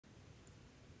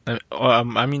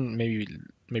I mean,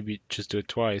 maybe just do it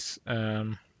twice.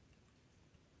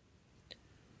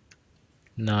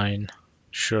 9,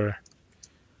 sure.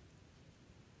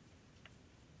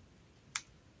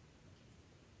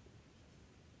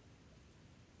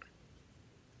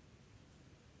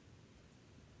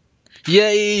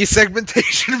 Yay,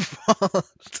 segmentation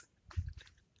fault.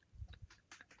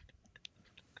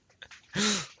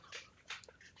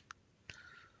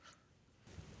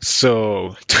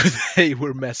 So today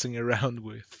we're messing around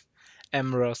with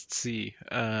mrustc,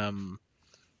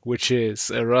 which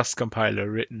is a Rust compiler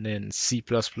written in C++,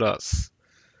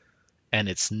 and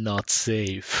it's not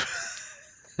safe.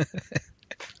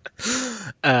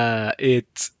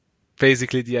 It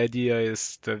basically, the idea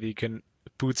is that you can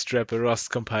bootstrap a Rust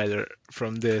compiler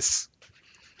from this,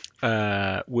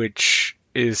 which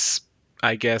is,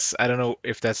 I guess, I don't know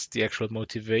if that's the actual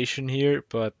motivation here,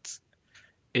 but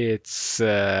it's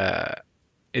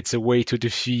it's a way to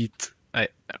defeat.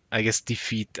 I guess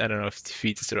defeat. I don't know if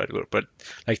defeat is the right word, but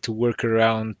like to work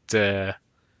around uh,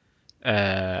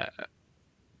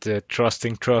 the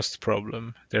trusting trust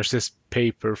problem. There's this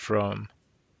paper from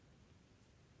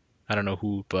I don't know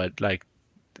who, but like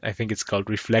I think it's called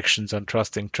Reflections on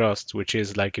Trusting Trust, which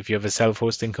is like if you have a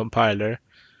self-hosting compiler,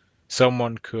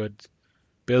 someone could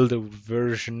build a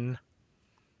version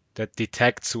that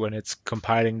detects when it's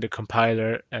compiling the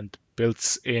compiler and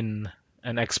builds in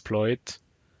an exploit.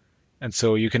 And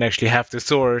so you can actually have the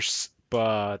source,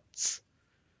 but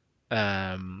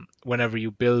whenever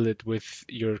you build it with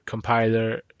your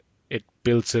compiler, it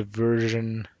builds a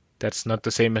version that's not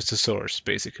the same as the source,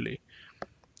 basically,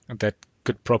 and that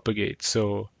could propagate.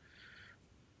 So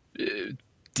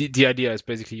the idea is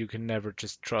basically you can never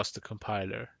just trust the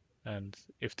compiler. And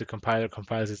if the compiler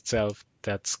compiles itself,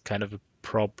 that's kind of a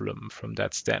problem from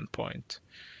that standpoint.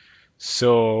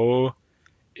 So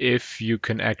if you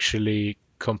can actually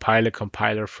compile a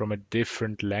compiler from a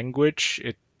different language,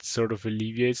 it sort of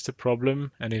alleviates the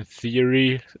problem. And in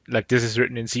theory, like this is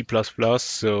written in C++,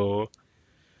 so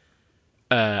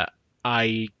uh,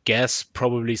 I guess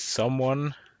probably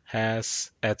someone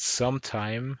has at some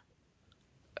time,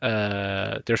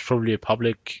 there's probably a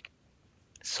public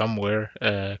somewhere,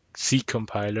 C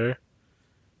compiler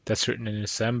that's written in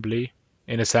assembly.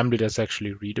 In assembly, that's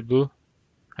actually readable.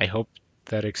 I hope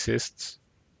that exists.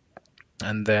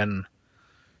 And then,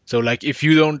 so like if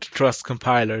you don't trust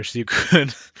compilers, you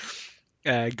could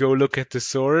go look at the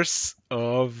source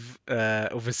of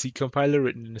a C compiler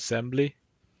written in assembly.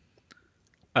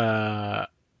 Uh,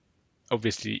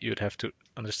 Obviously, you'd have to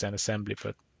understand assembly,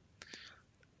 but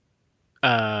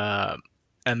uh,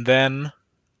 and then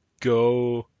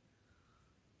go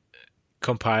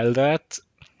compile that.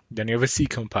 Then you have a C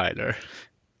compiler.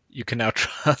 You can now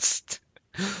trust.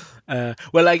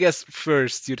 Well, I guess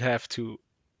first you'd have to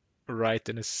write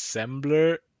an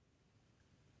assembler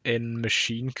in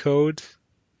machine code,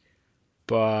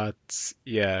 but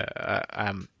yeah,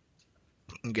 I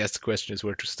guess the question is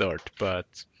where to start. But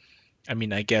I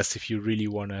mean, I guess if you really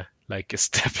want to like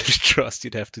establish trust,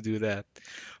 you'd have to do that.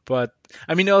 But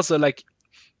I mean, also like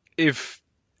if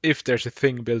if there's a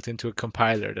thing built into a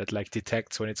compiler that like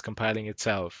detects when it's compiling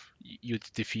itself, you'd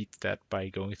defeat that by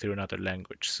going through another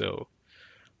language. So,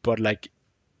 but like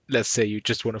let's say you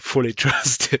just want to fully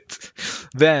trust it,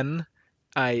 then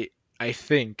I I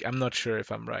think I'm not sure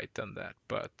if I'm right on that,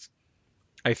 but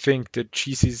I think the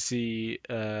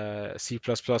GCC C++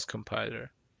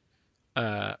 compiler,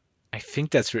 uh, I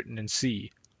think that's written in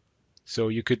C. So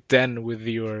you could then, with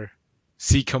your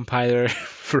C compiler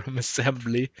from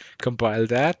assembly, compile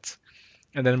that,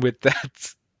 and then with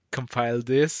that, compile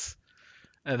this,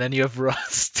 and then you have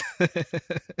Rust.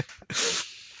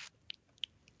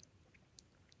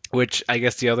 Which I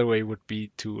guess the other way would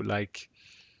be to like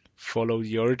follow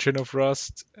the origin of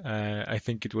Rust. I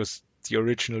think it was the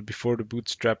original before the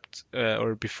bootstrapped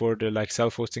or before the like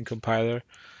self-hosting compiler.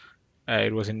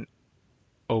 It was in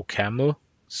OCaml,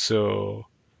 so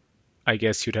I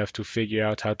guess you'd have to figure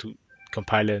out how to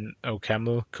compile an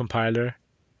OCaml compiler.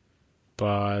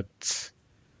 But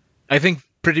I think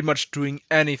pretty much doing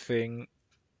anything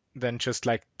than just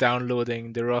like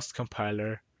downloading the Rust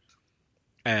compiler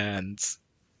and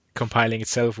compiling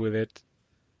itself with it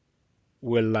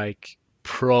will like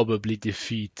probably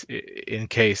defeat in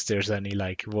case there's any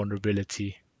like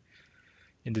vulnerability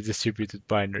in the distributed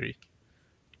binary.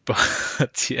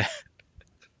 But yeah,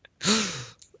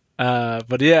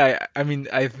 but yeah, I mean,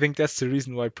 I think that's the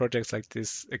reason why projects like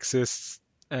this exist,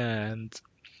 and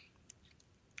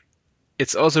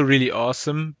it's also really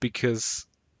awesome because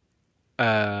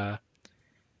uh,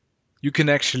 you can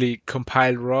actually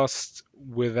compile Rust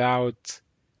without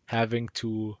having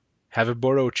to have a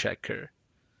borrow checker.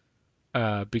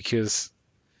 because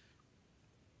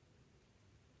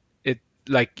it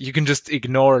like you can just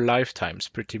ignore lifetimes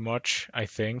pretty much, I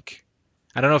think.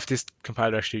 I don't know if this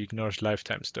compiler actually ignores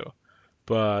lifetimes though,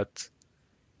 but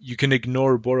you can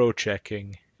ignore borrow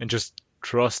checking and just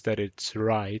trust that it's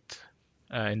right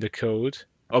in the code.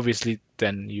 Obviously,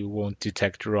 then you won't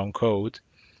detect the wrong code.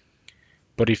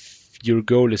 But if your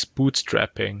goal is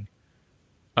bootstrapping,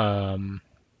 um,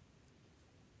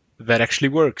 that actually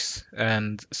works.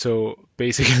 And so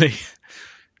basically,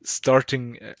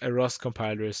 starting a Rust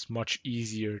compiler is much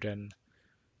easier than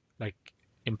like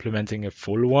implementing a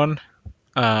full one,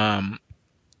 um,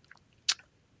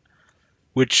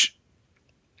 which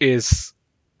is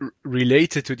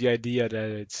related to the idea that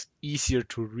it's easier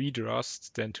to read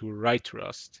Rust than to write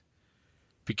Rust,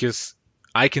 because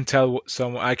I can show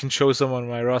someone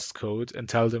my Rust code and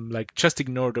tell them like just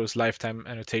ignore those lifetime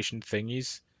annotation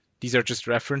thingies. These are just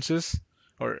references,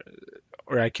 or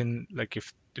I can like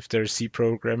if they're a C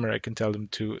programmer, I can tell them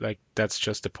to like that's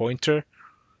just a pointer.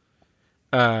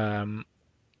 Um,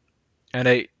 and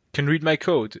I can read my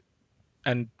code,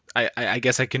 and I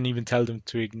guess I can even tell them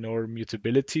to ignore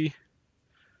mutability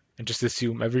and just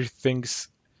assume everything's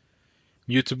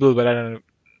mutable. But I don't know.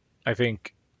 I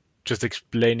think just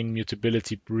explaining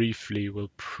mutability briefly will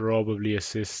probably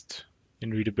assist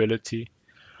in readability.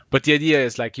 But the idea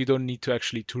is like you don't need to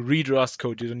actually to read Rust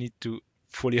code, you don't need to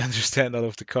fully understand all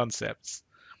of the concepts.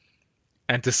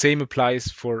 And the same applies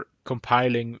for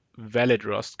compiling valid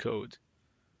Rust code,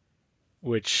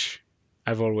 which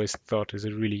I've always thought is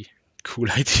a really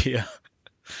cool idea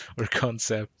or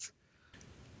concept.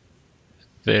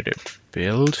 There,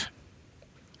 build.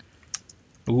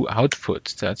 Ooh,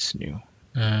 output, that's new.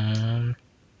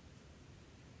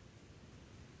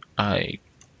 I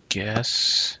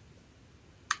guess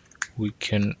we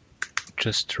can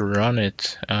just run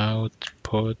it.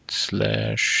 Output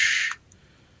slash.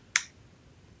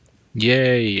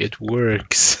 Yay, it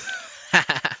works.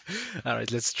 All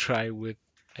right, let's try with,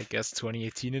 I guess,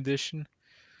 2018 edition.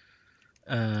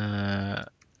 And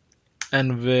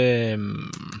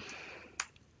Vim.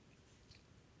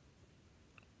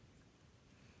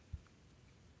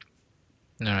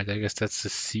 All right, I guess that's the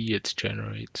C it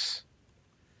generates.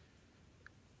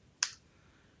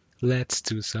 Let's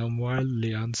do some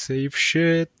wildly unsafe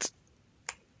shit.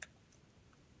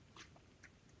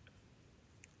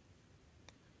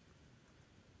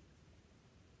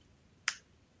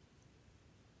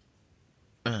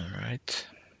 All right.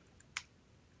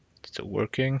 Still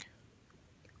working.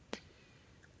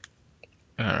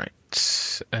 All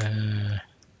right. I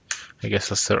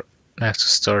guess I have to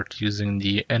start using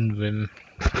the nvim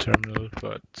terminal,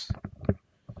 but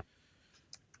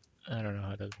I don't know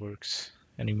how that works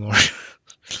anymore.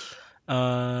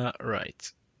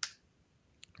 Right.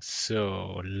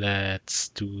 So let's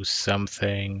do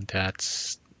something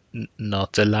that's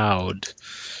not allowed.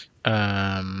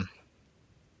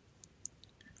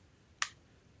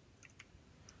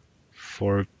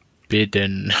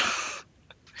 Forbidden.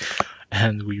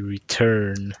 And we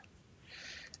return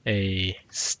a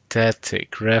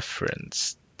static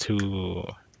reference to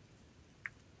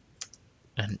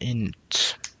an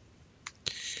int.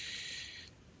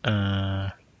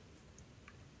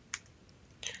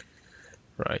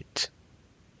 Right.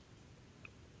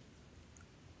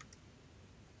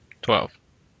 12.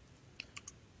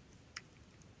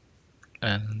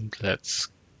 And let's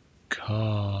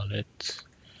call it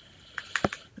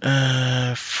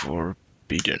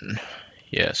forbidden.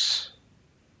 Yes.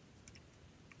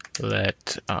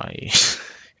 Let I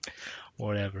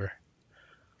whatever.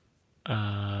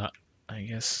 I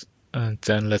guess. And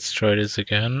then let's try this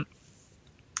again.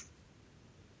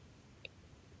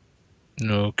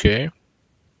 Okay.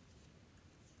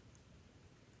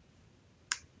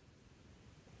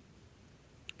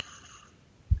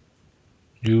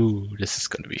 Ooh, this is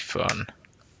gonna be fun.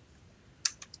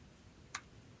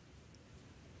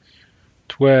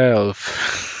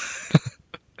 12.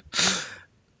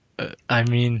 I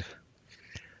mean,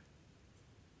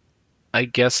 I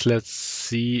guess let's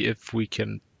see if we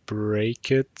can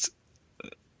break it,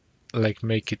 like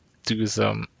make it do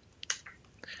some,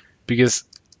 because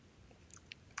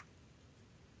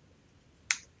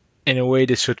in a way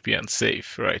this should be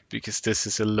unsafe, right? Because this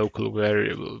is a local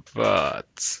variable,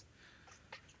 but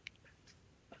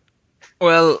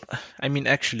well, I mean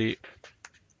actually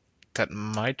that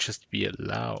might just be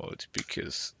allowed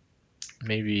because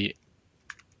maybe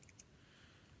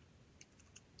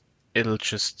it'll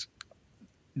just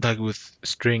like with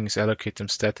strings allocate them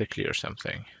statically or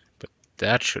something, but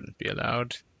that shouldn't be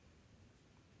allowed.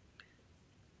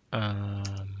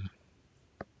 Um,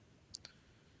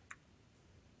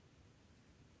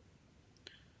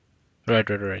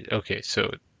 Right. Okay,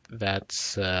 so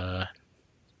that's now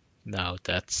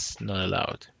that's not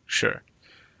allowed. Sure.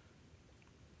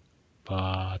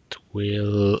 But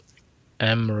will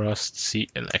mrust see,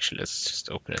 and actually let's just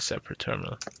open a separate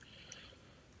terminal.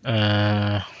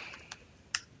 Uh,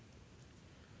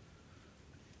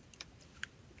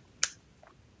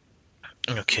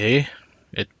 okay,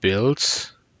 it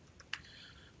builds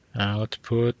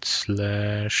output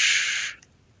slash,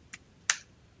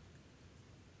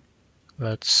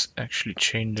 let's actually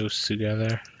chain those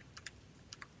together.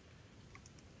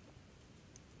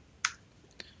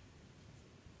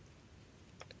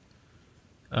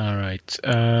 All right,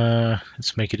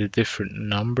 let's make it a different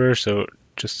number, so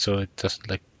just so it doesn't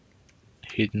like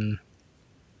hidden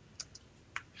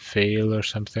fail or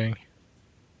something.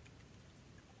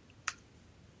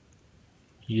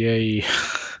 Yay.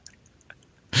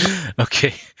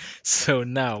 Okay, so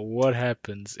now what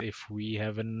happens if we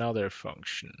have another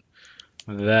function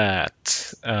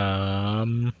that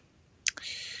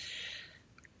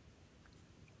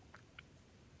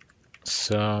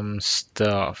some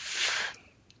stuff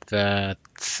that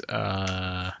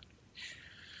I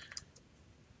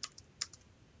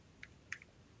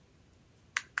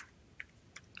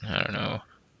don't know,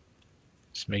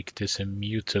 let's make this a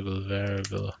mutable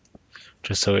variable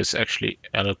just so it's actually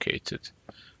allocated,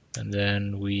 and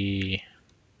then we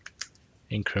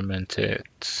increment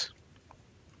it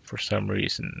for some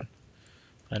reason,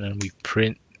 and then we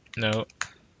print, no,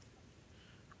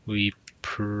 we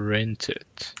print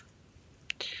it.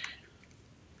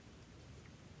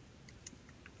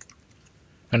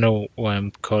 I know why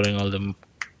I'm calling all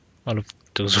of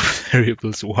those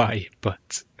variables y,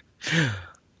 but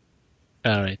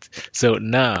all right. So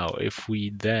now if we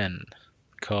then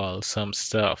call some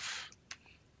stuff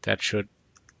that should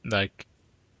like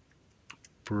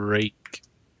break,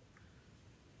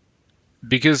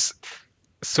 because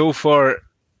so far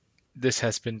this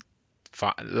has been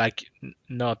like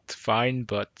not fine,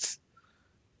 but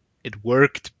it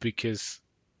worked because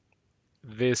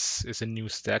this is a new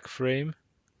stack frame,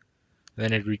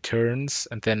 then it returns,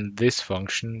 and then this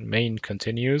function main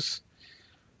continues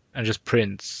and just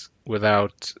prints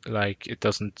without, like, it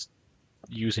doesn't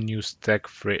use a new stack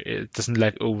frame, it doesn't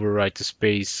like overwrite the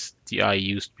space the I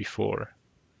used before,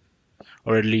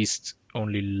 or at least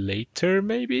only later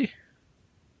maybe.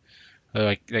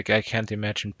 Like I can't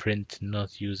imagine print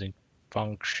not using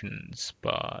functions,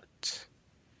 but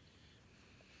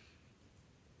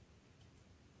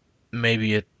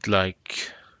maybe it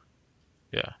like,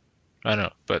 yeah, I don't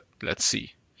know, but let's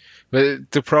see.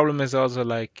 But the problem is also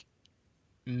like,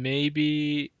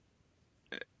 maybe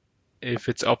if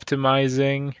it's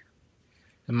optimizing,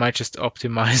 it might just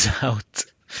optimize out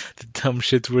the dumb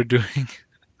shit we're doing.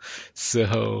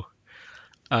 So,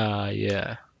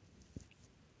 yeah.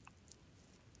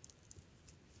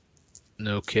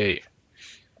 Okay.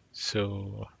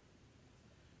 So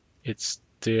it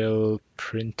still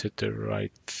printed the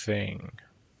right thing.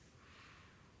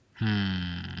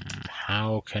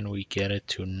 How can we get it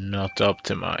to not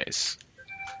optimize?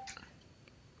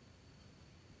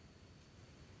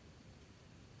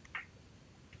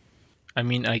 I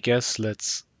mean, I guess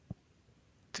let's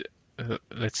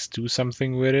do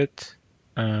something with it.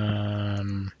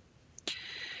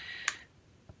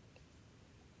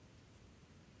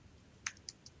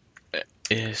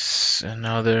 Is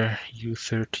another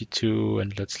U32,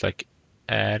 and let's like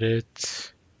add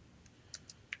it.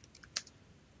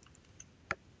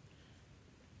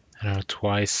 I don't know,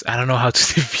 twice. I don't know how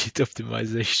to defeat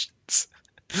optimizations.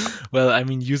 Well, I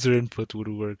mean, user input would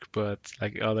work, but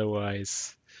like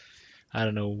otherwise, I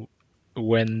don't know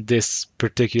when this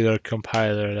particular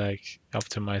compiler like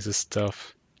optimizes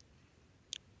stuff.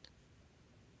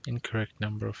 Incorrect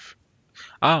number of.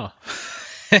 Ah,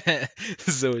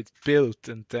 so it's built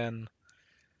and then,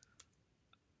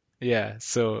 yeah.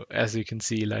 So as you can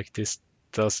see, like this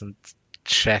doesn't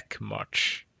check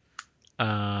much.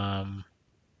 Um,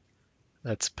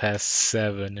 let's pass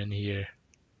 7 in here.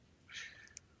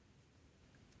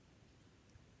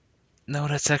 No,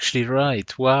 that's actually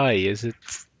right. Why is it?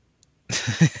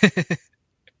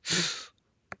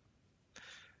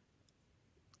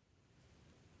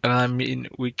 I mean,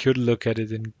 we could look at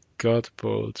it in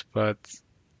Godbolt, but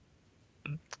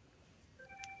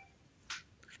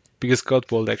because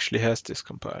Godbolt actually has this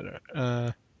compiler.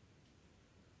 I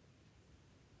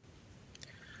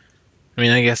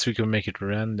mean, I guess we could make it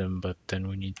random, but then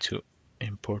we need to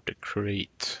import a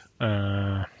crate.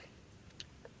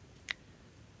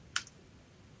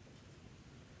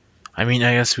 I mean,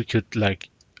 I guess we could like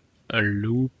a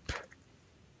loop.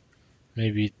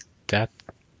 Maybe that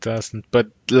doesn't,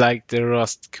 but like the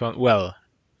Rust well,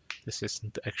 this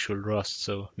isn't actual Rust,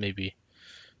 so maybe.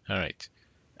 All right.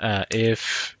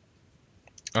 If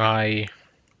I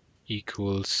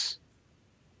equals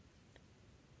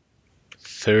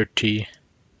 30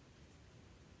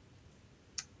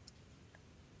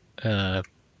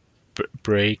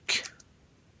 break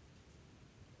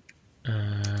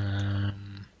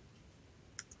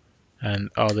and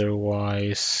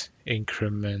otherwise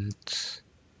increment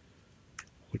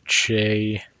with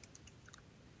J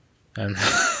and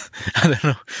I don't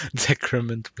know,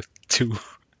 decrement with 2.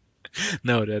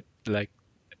 No, that like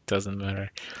doesn't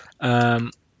matter.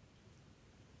 Um,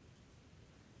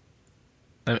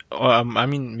 I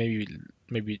mean,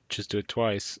 maybe just do it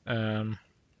twice.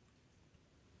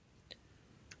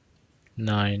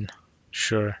 9,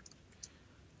 sure.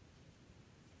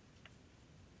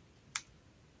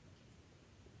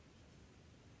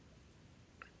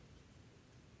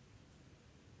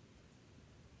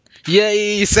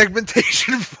 Yay,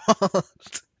 segmentation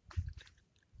fault.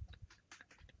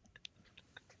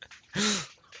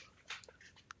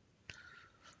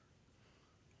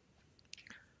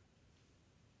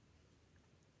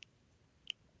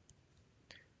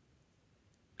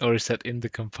 Or is that in the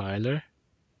compiler?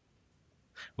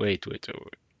 Wait.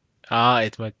 Ah,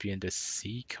 it might be in the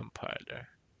C compiler.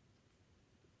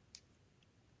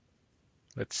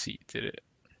 Let's see, did it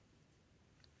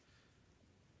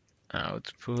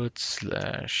output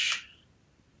slash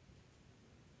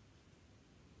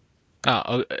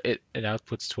it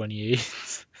outputs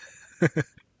 28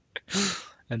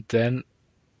 and then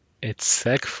it's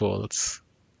seg faults.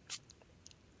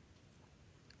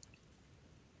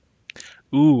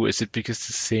 Ooh, is it because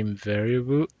the same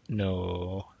variable?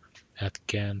 No, that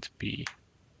can't be.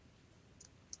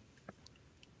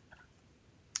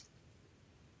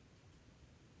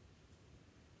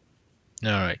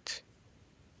 All right.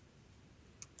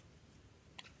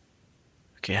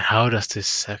 Okay, how does this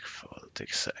seg fault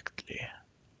exactly?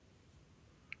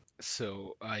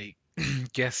 So I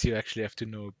guess you actually have to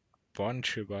know a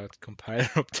bunch about compiler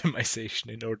optimization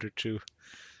in order to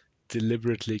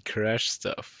deliberately crash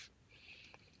stuff.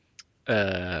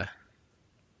 Uh,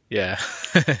 yeah.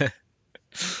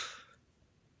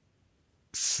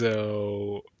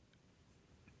 So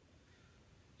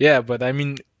yeah, but I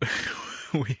mean,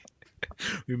 we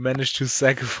we managed to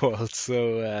seg fault,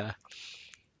 so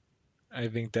I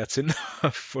think that's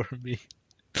enough for me.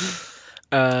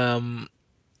 Um,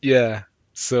 yeah.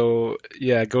 So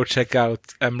yeah, go check out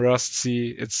Rusty.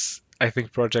 It's I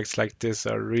think projects like this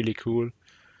are really cool.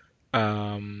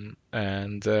 And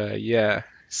yeah,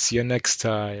 see you next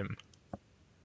time.